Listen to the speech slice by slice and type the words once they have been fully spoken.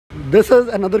this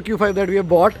is another Q5 that we have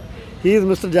bought. He is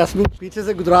Mr. Jasmine, पीछे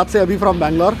से गुजरात से, अभी from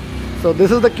Bangalore. So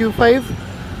this is the Q5,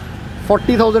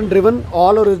 40,000 driven,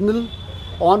 all original,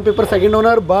 on paper second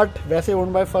owner, but वैसे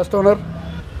owned by first owner.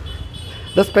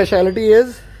 The speciality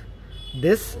is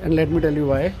this, and let me tell you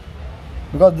why.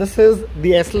 Because this is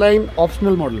the S-line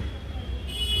optional model.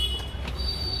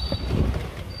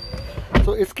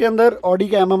 तो इसके अंदर Audi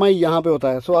का MMI यहाँ पे होता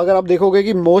है. सो अगर आप देखोगे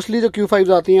कि मोस्टली जो Q5s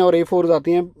आती हैं और A4s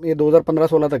आती हैं ये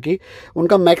 2015-16 तक की,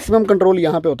 उनका मैक्सिमम कंट्रोल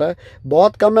यहाँ पे होता है.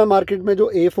 बहुत कम है मार्केट में जो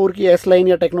A4 की S-line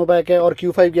या टेक्नोपैक है और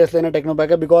Q5 की S-line या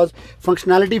टेक्नोपैक है, because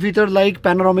functionality feature like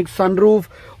panoramic sunroof,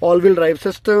 all wheel drive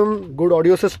system, good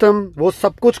audio system, वो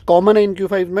सब कुछ कॉमन है इन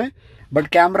Q5 में. But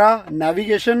camera,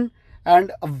 navigation and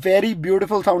a very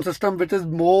beautiful sound system which is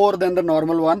more than the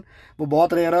normal one. वो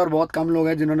बहुत rare है और बहुत कम लोग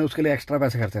हैं जिन्होंने उसके लिए एक्स्ट्रा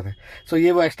पैसे खर्चे थे. सो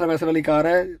ये वो एक्स्ट्रा पैसे वाली कार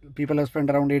है. People have spent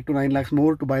around 8 to 9 lakhs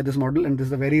more to by this model, and this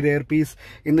is a very rare piece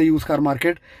in the use car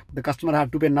market. The customer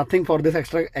had to पे nothing for this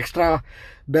extra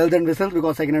bells and whistles,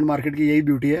 because second hand market की यही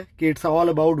beauty है कि it's all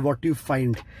about what you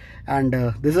find. And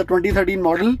this is a 2013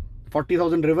 model,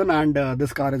 40,000 driven, and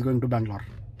this car is going to Bangalore.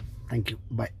 Thank you.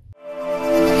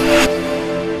 Bye.